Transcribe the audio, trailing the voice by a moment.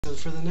so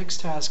for the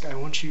next task, I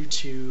want you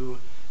to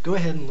go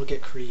ahead and look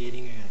at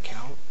creating an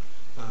account.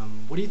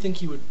 What do you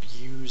think you would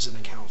use an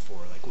account for?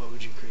 Like, what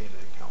would you create an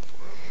account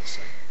for on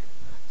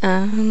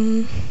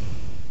this site?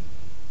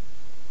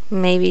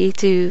 Maybe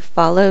to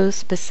follow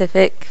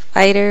specific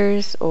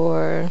fighters,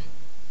 or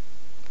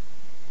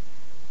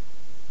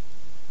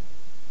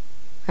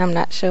I'm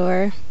not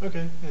sure.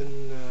 Okay,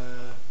 and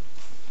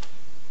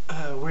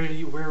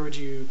where would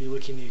you be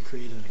looking to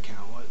create an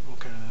account? What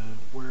kind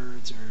of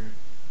words, or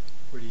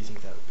where do you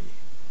think that would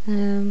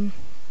be?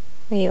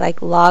 Maybe like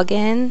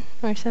login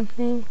or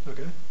something.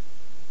 Okay.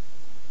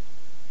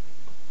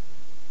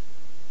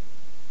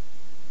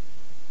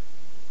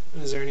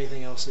 Is there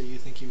anything else that you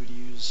think you would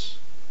use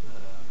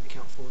an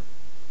account for?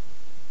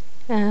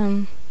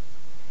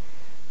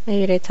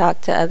 Maybe to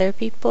talk to other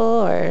people,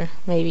 or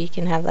maybe you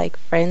can have like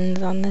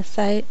friends on this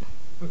site.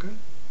 Okay.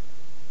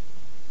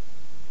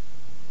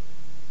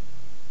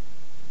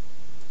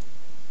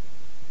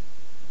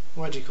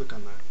 Why'd you click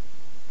on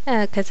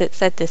that? Because it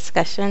said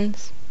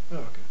discussions, Oh,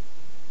 okay.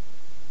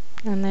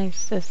 and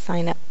there's a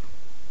sign up.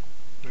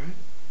 All right.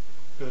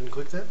 Go ahead and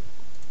click that.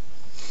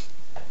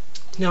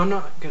 Now, I'm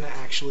not going to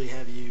actually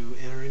have you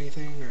enter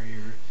anything or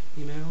your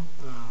email,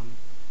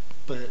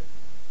 but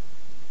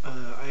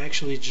I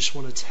actually just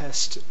want to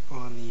test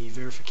on the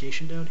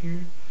verification down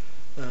here.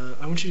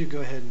 I want you to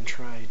go ahead and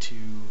try to...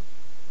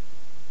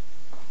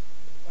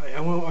 I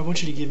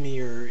want you to give me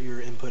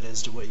your input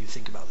as to what you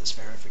think about this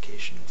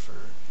verification for...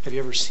 Have you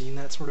ever seen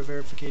that sort of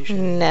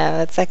verification?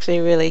 No, it's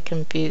actually really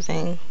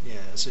confusing. Yeah,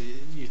 so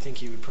you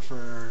think you would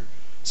prefer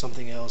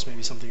something else,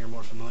 maybe something you're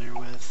more familiar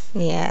with?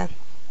 Yeah.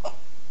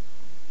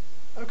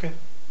 Okay.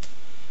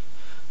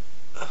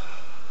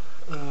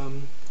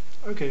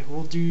 Okay,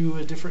 we'll do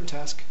a different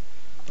task.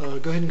 Go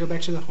ahead and go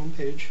back to the home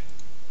page.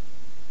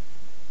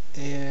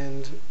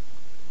 And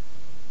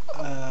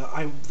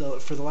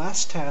for the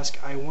last task,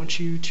 I want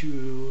you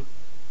to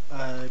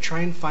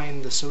try and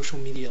find the social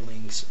media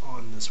links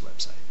on this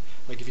website.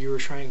 Like if you were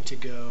trying to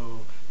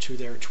go to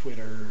their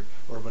Twitter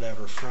or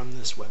whatever from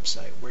this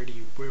website, where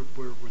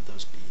would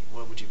those be?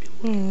 What would you be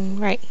looking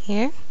for? Right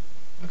here.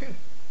 Okay.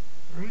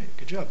 All right.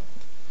 Good job.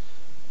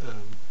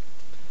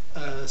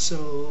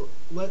 So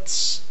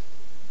let's.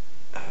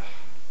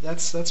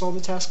 That's all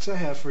the tasks I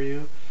have for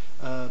you.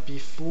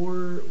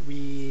 Before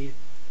we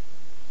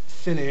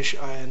finish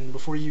and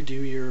before you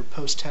do your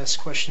post-test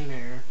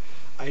questionnaire,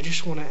 I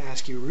just want to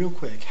ask you real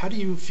quick: how do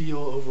you feel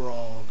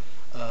overall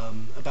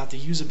about the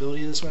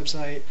usability of this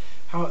website?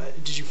 How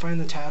did you find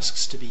the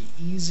tasks to be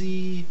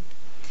easy?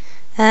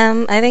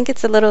 I think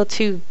it's a little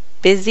too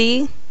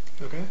busy.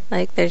 Okay.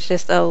 Like there's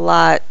just a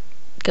lot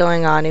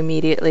going on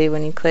immediately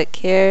when you click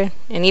here,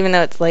 and even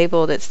though it's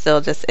labeled, it's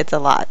a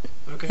lot.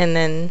 Okay. And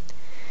then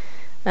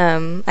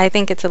I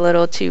think it's a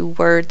little too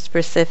word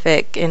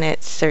specific in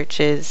its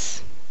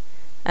searches.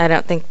 I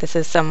don't think this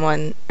is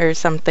someone or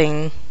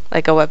something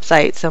like a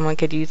website someone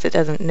could use that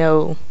doesn't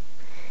know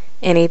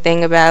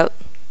anything about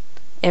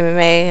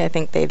MMA. I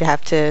think they'd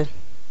have to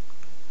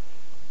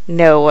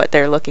know what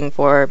they're looking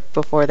for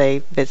before they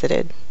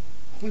visited.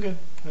 Okay.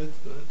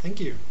 Thank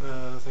you.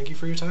 Thank you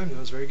for your time. That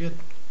was very good.